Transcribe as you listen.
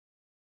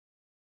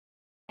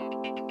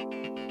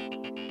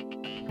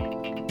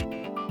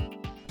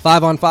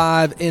5 on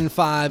 5 in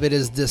 5. It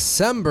is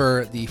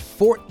December the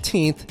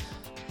 14th.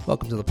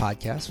 Welcome to the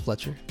podcast.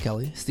 Fletcher,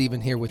 Kelly,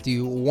 Stephen here with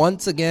you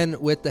once again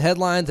with the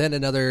headlines and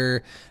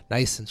another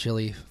nice and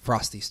chilly,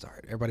 frosty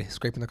start. Everybody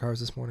scraping the cars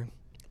this morning?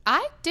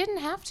 I didn't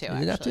have to, You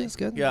didn't have to? It's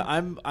good. Yeah,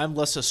 I'm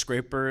less a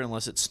scraper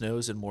unless it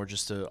snows and more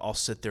just I'll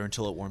sit there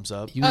until it warms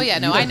up.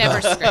 I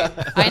never scrape.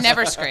 I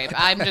never scrape.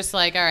 I'm just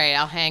like, all right,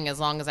 I'll hang as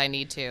long as I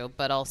need to,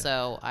 but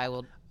also I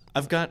will.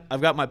 I've got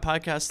my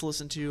podcast to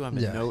listen to. I'm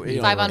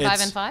in 5 on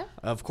 5 and 5?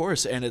 Of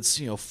course, and it's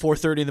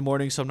 4:30 in the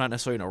morning, so I'm not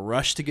necessarily in a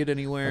rush to get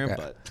anywhere. Okay.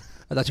 But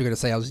I thought you were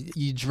going to say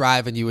you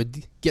drive and you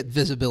would get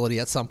visibility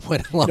at some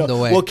point along the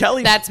way. Well,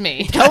 Kelly, that's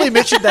me. Kelly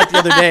mentioned that the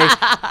other day,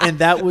 and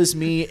that was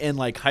me in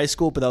like high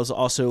school, but that was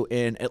also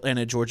in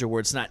Atlanta, Georgia, where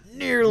it's not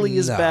nearly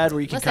as bad,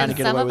 where you can kind of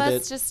get away with it. Some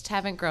of us just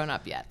haven't grown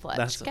up yet,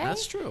 Fletch.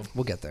 That's true.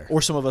 We'll get there.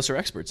 Or some of us are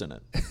experts in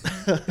it.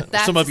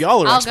 Some of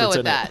y'all are experts in it. I'll go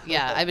with that.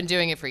 Yeah, I've been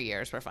doing it for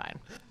years. We're fine.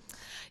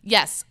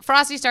 Yes,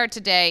 frosty start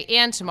today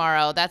and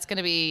tomorrow. That's going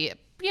to be,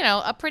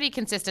 a pretty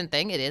consistent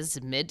thing. It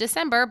is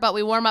mid-December, but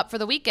we warm up for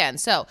the weekend.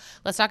 So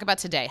let's talk about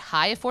today.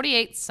 High of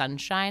 48,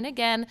 sunshine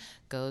again.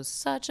 Goes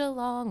such a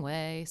long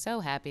way.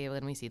 So happy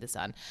when we see the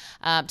sun.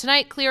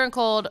 Tonight, clear and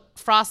cold.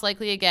 Frost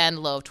likely again.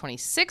 Low of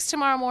 26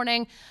 tomorrow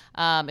morning.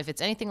 If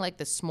it's anything like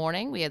this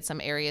morning, we had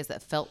some areas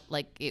that felt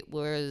like it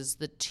was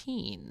the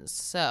teens.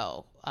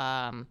 So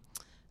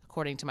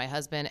according to my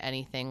husband,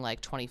 anything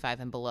like 25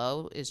 and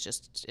below is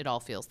just, it all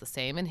feels the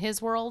same in his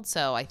world.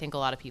 So I think a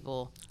lot of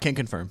people can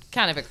confirm.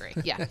 Kind of agree.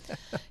 Yeah.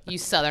 You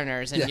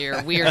Southerners and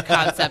your weird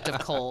concept of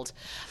cold.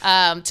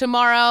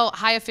 Tomorrow,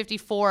 high of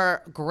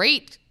 54.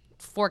 Great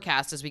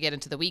forecast as we get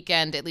into the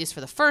weekend, at least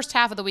for the first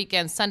half of the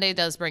weekend. Sunday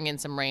does bring in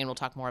some rain. We'll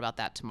talk more about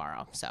that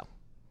tomorrow. So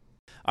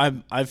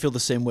I feel the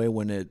same way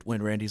when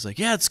Randy's like,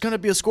 yeah, it's gonna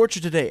be a scorcher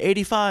today,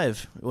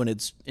 85. When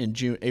it's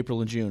in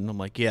April and June, I'm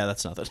like, yeah,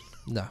 that's nothing.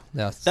 No,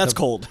 that's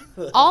cold.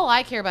 All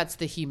I care about is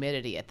the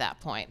humidity at that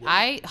point.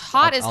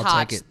 Hot is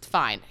hot,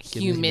 fine.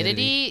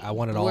 Humidity, I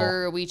want it all.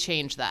 Where we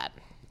change that.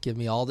 Give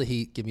me all the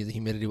heat. Give me the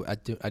humidity.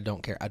 I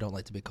don't care. I don't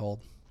like to be cold.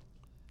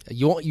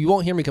 You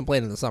won't hear me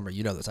complain in the summer.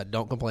 You know this. I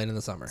don't complain in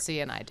the summer. See,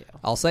 and I do.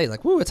 I'll say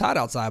like, "Woo, it's hot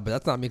outside," but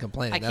that's not me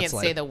complaining. I can't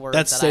say the words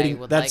that's that stating, I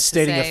would that's like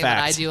stating to say, a fact.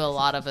 but I do a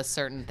lot of a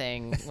certain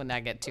thing when I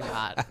get too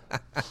hot.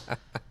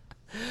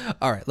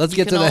 All right, let's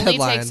get to the headlines. You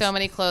can only take so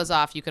many clothes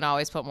off. You can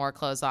always put more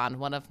clothes on.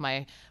 One of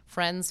my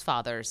friend's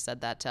fathers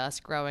said that to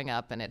us growing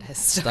up, and it has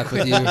stuck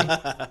with you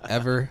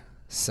ever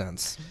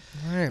since.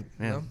 All right,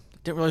 didn't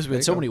realize we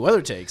had so many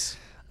weather takes.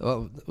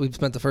 Well, we've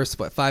spent the first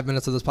 5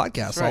 minutes of this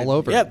podcast right. all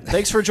over. Yep.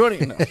 Thanks for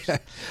joining. All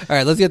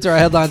right, let's get to our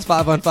headlines.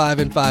 5 on 5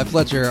 in 5.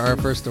 Fletcher, our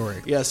first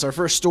story. Yes, our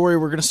first story.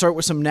 We're going to start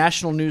with some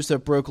national news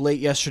that broke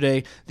late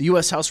yesterday. The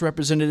U.S. House of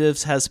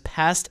Representatives has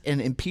passed an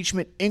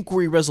impeachment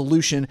inquiry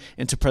resolution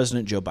into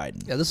President Joe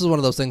Biden. Yeah, this is one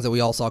of those things that we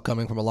all saw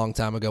coming from a long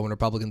time ago when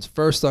Republicans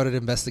first started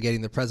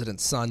investigating the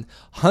president's son,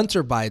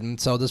 Hunter Biden.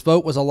 So this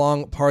vote was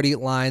along party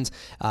lines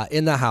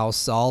in the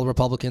House. All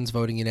Republicans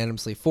voting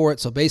unanimously for it.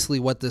 So basically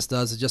what this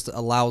does is just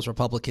allows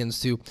Republicans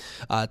to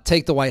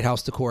take the White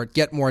House to court,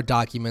 get more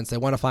documents. They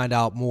want to find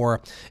out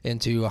more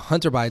into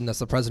Hunter Biden, that's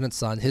the president's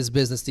son, his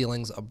business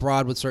dealings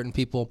abroad with certain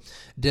people.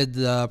 Did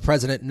the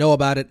president know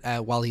about it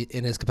while he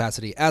in his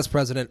capacity as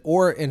president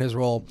or in his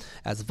role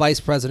as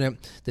vice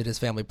president? Did his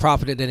family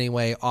profit in any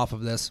way off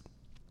of this?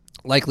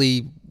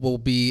 Likely will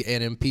be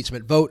an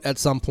impeachment vote at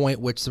some point,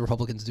 which the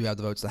Republicans do have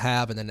the votes to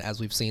have. And then as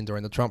we've seen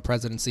during the Trump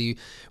presidency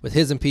with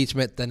his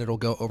impeachment, then it'll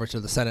go over to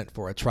the Senate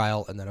for a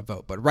trial and then a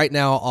vote. But right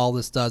now, all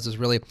this does is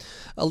really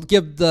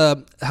give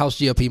the House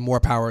GOP more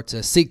power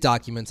to seek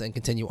documents and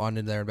continue on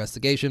in their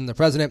investigation. The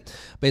president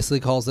basically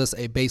calls this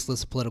a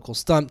baseless political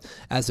stunt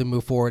as we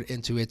move forward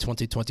into a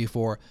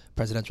 2024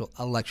 presidential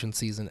election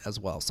season as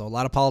well. So a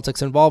lot of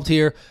politics involved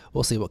here.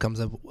 We'll see what comes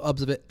up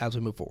of it as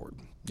we move forward.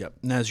 Yep.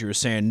 And as you were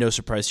saying, no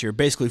surprise here.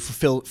 Basically,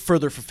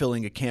 further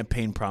fulfilling a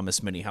campaign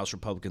promise many House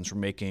Republicans were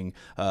making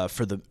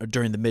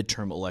during the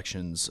midterm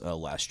elections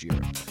last year.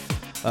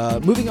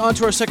 Moving on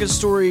to our second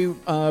story,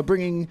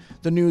 bringing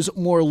the news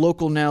more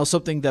local now,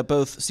 something that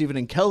both Stephen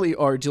and Kelly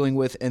are dealing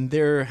with in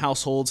their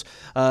households,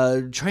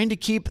 trying to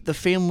keep the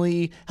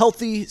family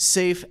healthy,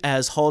 safe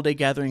as holiday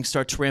gatherings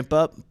start to ramp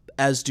up,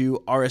 as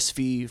do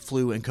RSV,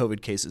 flu, and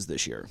COVID cases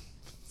this year.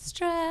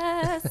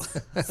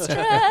 Stress.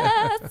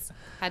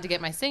 Had to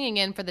get my singing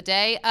in for the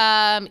day.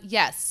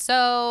 Yes.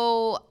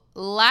 So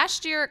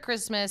last year at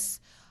Christmas,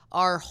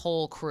 our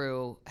whole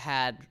crew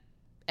had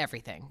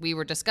everything. We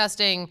were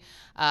disgusting.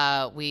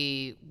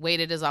 We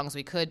waited as long as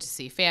we could to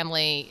see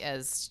family.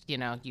 As you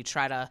know, you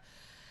try to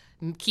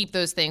keep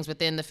those things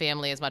within the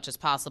family as much as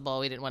possible.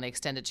 We didn't want to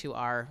extend it to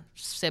our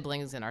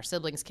siblings and our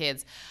siblings'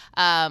 kids.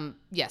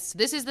 Yes,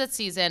 this is the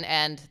season,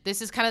 and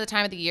this is kind of the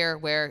time of the year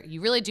where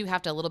you really do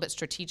have to a little bit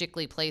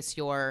strategically place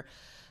your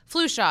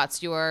flu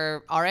shots,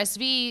 your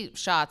RSV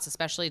shots,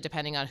 especially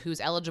depending on who's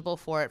eligible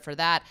for it for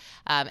that,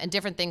 and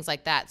different things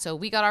like that. So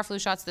we got our flu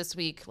shots this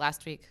week,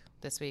 last week,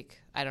 this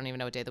week. I don't even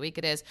know what day of the week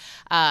it is.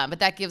 But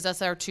that gives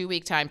us our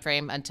 2-week time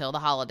frame until the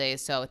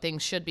holidays. So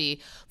things should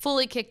be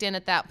fully kicked in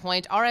at that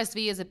point.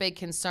 RSV is a big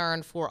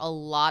concern for a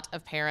lot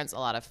of parents, a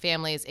lot of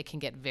families. It can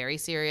get very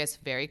serious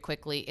very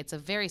quickly. It's a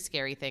very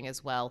scary thing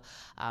as well.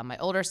 My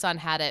older son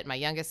had it. My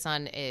youngest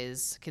son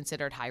is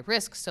considered high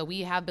risk. So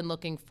we have been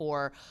looking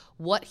for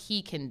what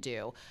he can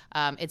do.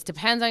 It's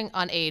depending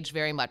on age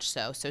very much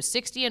so. So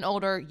 60 and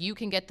older, you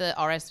can get the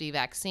RSV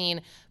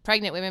vaccine.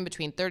 Pregnant women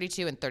between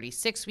 32 and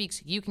 36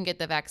 weeks, you can get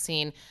the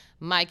vaccine.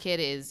 My kid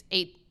is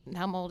 8.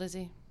 How old is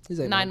he? He's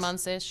 8 9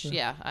 months. months-ish.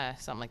 Yeah,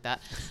 something like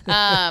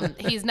that.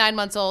 He's 9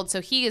 months old, so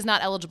he is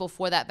not eligible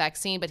for that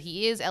vaccine, but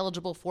he is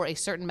eligible for a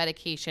certain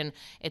medication.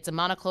 It's a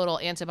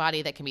monoclonal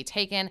antibody that can be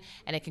taken,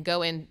 and it can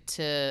go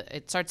into,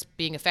 it starts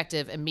being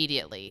effective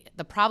immediately.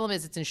 The problem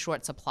is it's in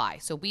short supply.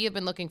 So we have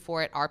been looking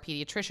for it. Our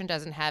pediatrician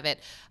doesn't have it.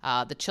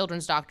 The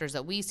children's doctors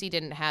that we see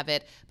didn't have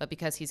it, but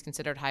because he's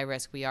considered high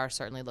risk, we are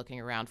certainly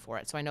looking around for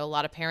it. So I know a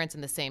lot of parents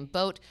in the same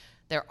boat.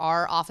 There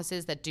are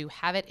offices that do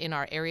have it in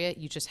our area.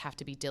 You just have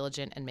to be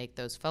diligent and make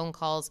those phone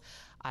calls.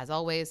 As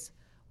always,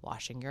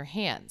 washing your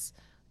hands,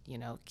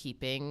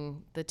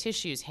 keeping the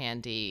tissues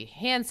handy,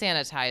 hand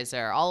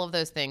sanitizer, all of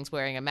those things,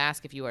 wearing a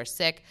mask if you are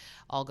sick,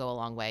 all go a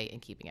long way in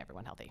keeping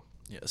everyone healthy.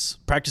 Yes.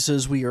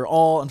 Practices we are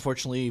all,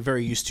 unfortunately,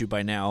 very used to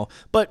by now,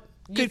 but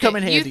could come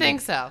in handy. You think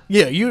so?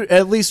 Yeah, you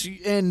at least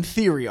in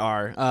theory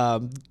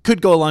are.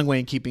 Could go a long way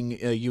in keeping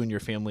you and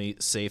your family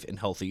safe and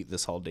healthy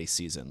this holiday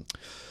season.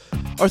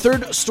 Our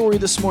third story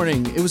this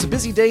morning. It was a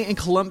busy day in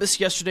Columbus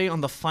yesterday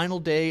on the final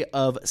day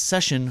of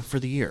session for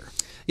the year.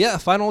 Yeah,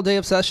 final day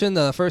of session.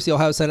 First, the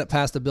Ohio Senate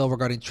passed a bill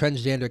regarding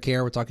transgender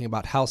care. We're talking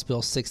about House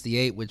Bill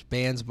 68, which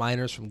bans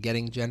minors from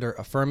getting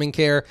gender-affirming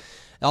care.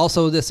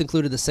 Also, this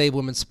included the Save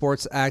Women's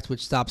Sports Act,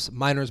 which stops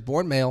minors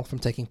born male from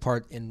taking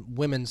part in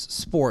women's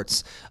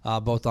sports,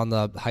 both on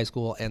the high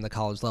school and the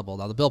college level.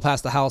 Now, the bill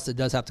passed the House. It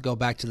does have to go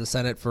back to the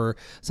Senate for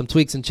some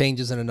tweaks and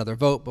changes and another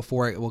vote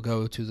before it will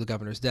go to the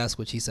governor's desk,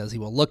 which he says he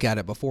will look at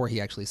it before he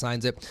actually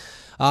signs it.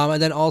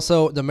 And then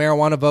also the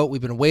marijuana vote.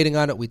 We've been waiting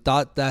on it. We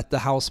thought that the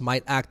House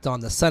might act on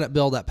the Senate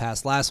bill that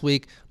passed last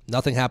week.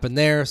 Nothing happened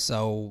there,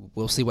 so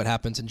we'll see what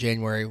happens in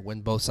January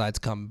when both sides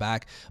come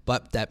back.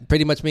 But that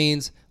pretty much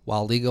means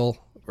while legal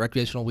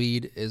recreational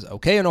weed is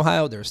okay in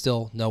Ohio, there's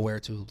still nowhere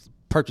to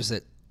purchase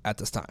it at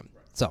this time.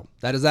 So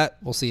that is that.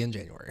 We'll see you in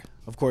January.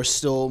 Of course,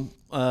 still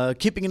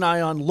keeping an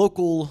eye on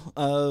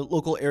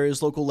local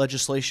areas, local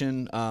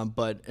legislation.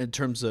 But in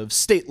terms of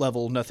state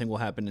level, nothing will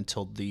happen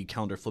until the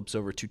calendar flips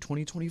over to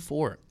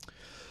 2024.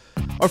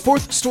 Our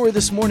fourth story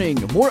this morning,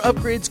 more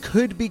upgrades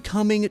could be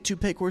coming to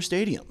Paycor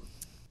Stadium.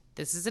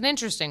 This is an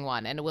interesting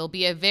one, and it will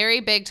be a very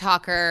big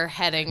talker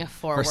heading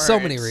forward. For so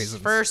many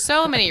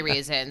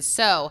reasons.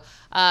 So,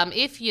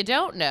 if you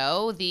don't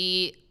know,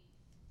 the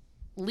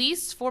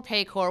lease for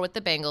Paycor with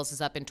the Bengals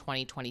is up in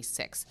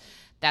 2026.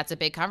 That's a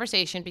big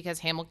conversation because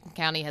Hamilton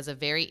County has a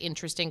very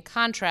interesting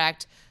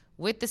contract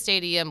with the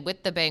stadium,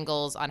 with the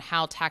Bengals, on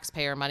how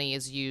taxpayer money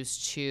is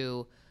used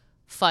to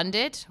fund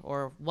it,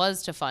 or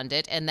was to fund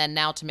it, and then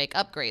now to make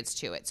upgrades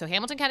to it. So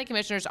Hamilton County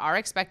Commissioners are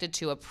expected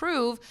to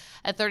approve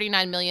a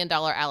 $39 million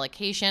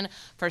allocation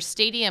for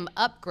stadium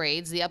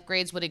upgrades. The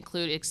upgrades would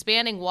include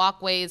expanding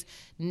walkways,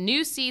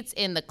 new seats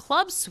in the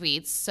club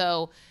suites.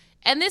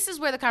 And this is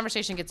where the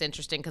conversation gets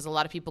interesting because a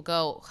lot of people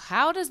go,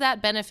 how does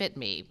that benefit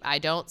me? I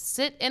don't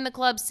sit in the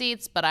club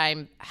seats, but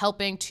I'm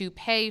helping to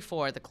pay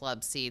for the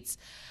club seats.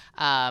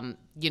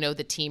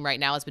 The team right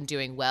now has been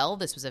doing well.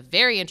 This was a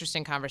very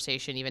interesting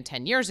conversation even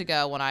 10 years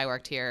ago when I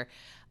worked here,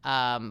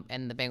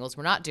 and the Bengals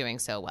were not doing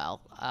so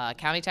well.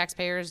 County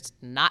taxpayers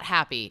not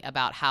happy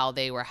about how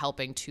they were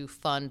helping to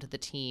fund the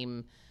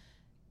team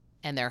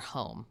and their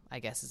home, I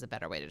guess is a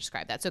better way to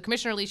describe that. So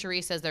Commissioner Alicia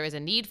Reese says there is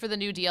a need for the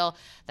new deal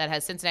that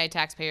has Cincinnati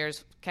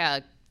taxpayers,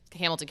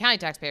 Hamilton County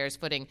taxpayers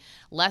footing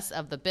less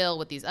of the bill.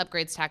 With these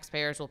upgrades,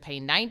 taxpayers will pay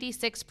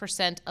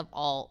 96% of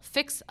all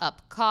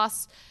fix-up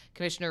costs.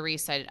 Commissioner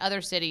Reese cited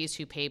other cities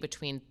who pay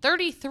between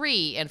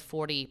 33% and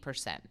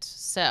 40%.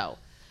 So,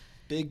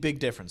 big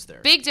difference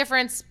there. Big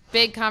difference,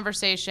 big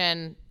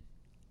conversation.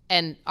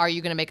 And are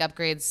you going to make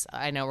upgrades?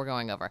 I know we're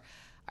going over.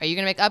 Are you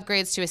going to make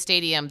upgrades to a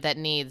stadium that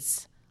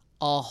needs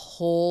a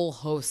whole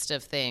host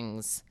of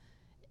things,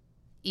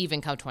 even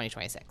come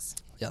 2026?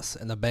 Yes,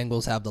 and the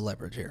Bengals have the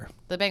leverage here.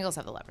 The Bengals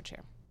have the leverage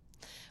here,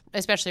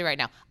 especially right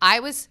now.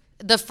 I was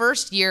the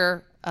first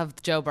year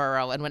of Joe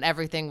Burrow, and when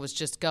everything was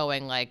just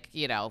going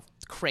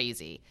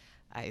crazy,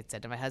 I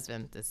said to my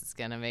husband, this is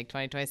going to make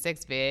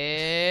 2026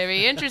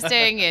 very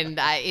interesting. And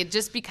it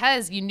just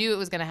because you knew it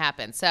was going to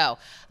happen. So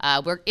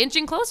we're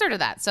inching closer to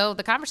that. So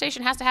the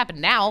conversation has to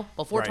happen now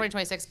before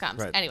 2026 comes.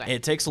 Right. Anyway.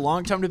 It takes a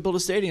long time to build a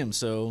stadium.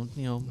 So,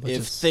 Which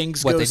if is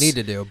things what go they need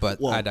to do,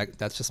 but well,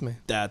 that's just me.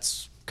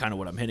 That's kind of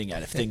what I'm hitting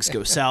at. If things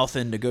go south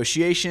in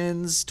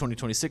negotiations,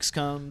 2026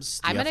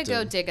 comes. I'm going to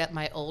go dig up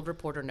my old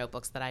reporter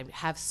notebooks that I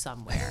have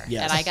somewhere.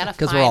 Yes. And I got to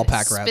 'Cause we're all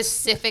find pack rats.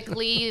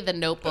 specifically the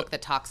notebook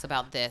that talks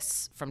about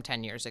this from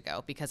 10 years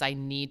ago, because I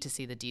need to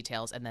see the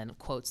details and then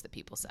quotes that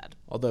people said.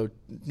 Although,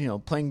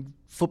 playing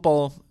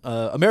football,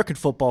 American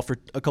football for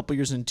a couple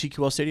years in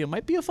TQL Stadium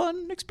might be a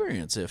fun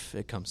experience if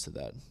it comes to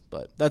that.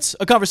 But that's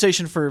a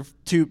conversation for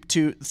 2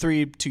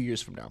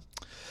 years from now.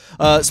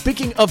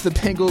 Speaking of the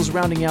Bengals,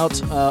 rounding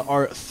out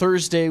our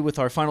Thursday with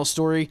our final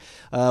story,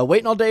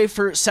 waiting all day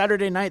for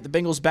Saturday night. The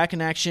Bengals back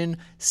in action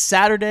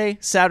Saturday.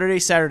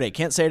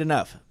 Can't say it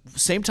enough.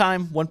 Same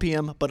time, 1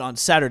 p.m., but on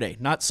Saturday,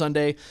 not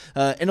Sunday.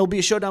 And it'll be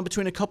a showdown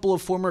between a couple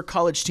of former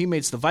college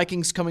teammates. The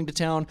Vikings coming to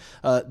town.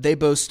 They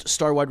boast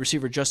star wide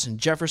receiver Justin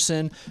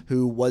Jefferson,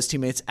 who was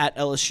teammates at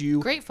LSU.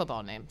 Great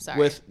football name.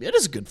 Sorry. It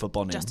is a good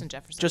football name. Justin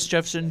Jefferson. Justin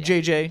Jefferson, yeah.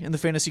 JJ in the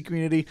fantasy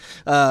community.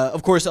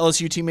 Of course,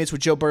 LSU teammates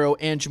with Joe Burrow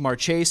and Jamar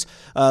Chase.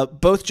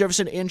 Both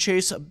Jefferson and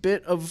Chase, a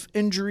bit of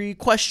injury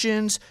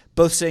questions.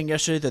 Both saying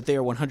yesterday that they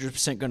are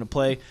 100% going to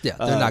play. Yeah,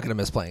 they're not going to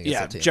miss playing against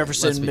that team.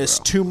 Jefferson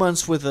missed 2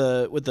 months with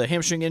a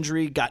hamstring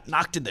injury, got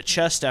knocked in the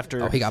chest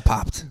after he got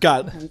popped.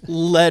 Got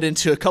led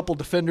into a couple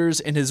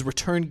defenders in his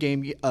return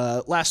game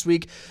last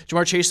week.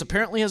 Jamar Chase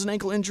apparently has an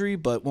ankle injury,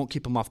 but won't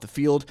keep him off the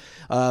field.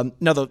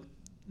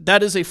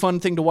 That is a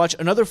fun thing to watch.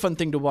 Another fun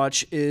thing to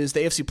watch is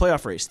the AFC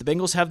playoff race. The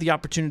Bengals have the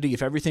opportunity,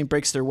 if everything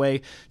breaks their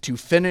way, to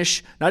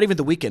finish, not even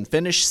the weekend,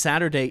 finish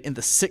Saturday in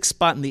the 6th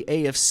spot in the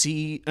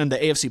AFC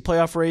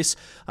playoff race.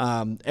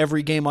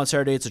 Every game on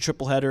Saturday, it's a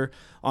triple header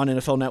on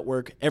NFL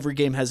Network. Every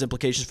game has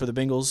implications for the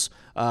Bengals.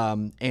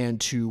 And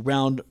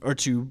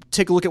to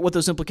take a look at what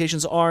those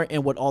implications are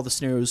and what all the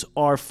scenarios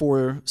are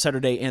for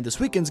Saturday and this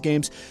weekend's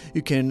games,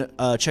 you can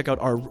check out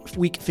our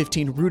Week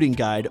 15 rooting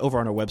guide over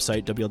on our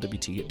website,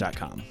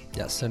 WLWT.com.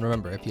 Yes, and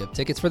remember, if you have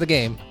tickets for the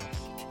game,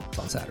 it's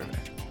on Saturday.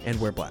 And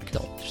wear black.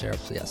 Don't share.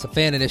 Yes, a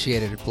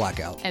fan-initiated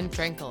blackout. And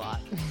drank a lot.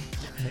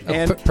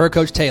 And per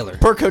Coach Taylor.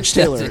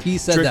 He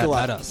said Drink that, a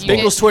lot. not us.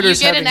 Bengals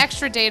Twitter's you get an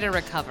extra day to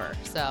recover.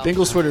 So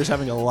Bengals Twitter is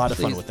having a lot of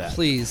fun with that.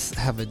 Please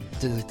have a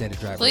designated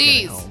driver.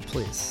 Please.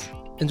 Please.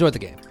 Enjoy the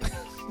game.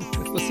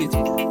 We'll see you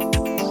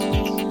tomorrow.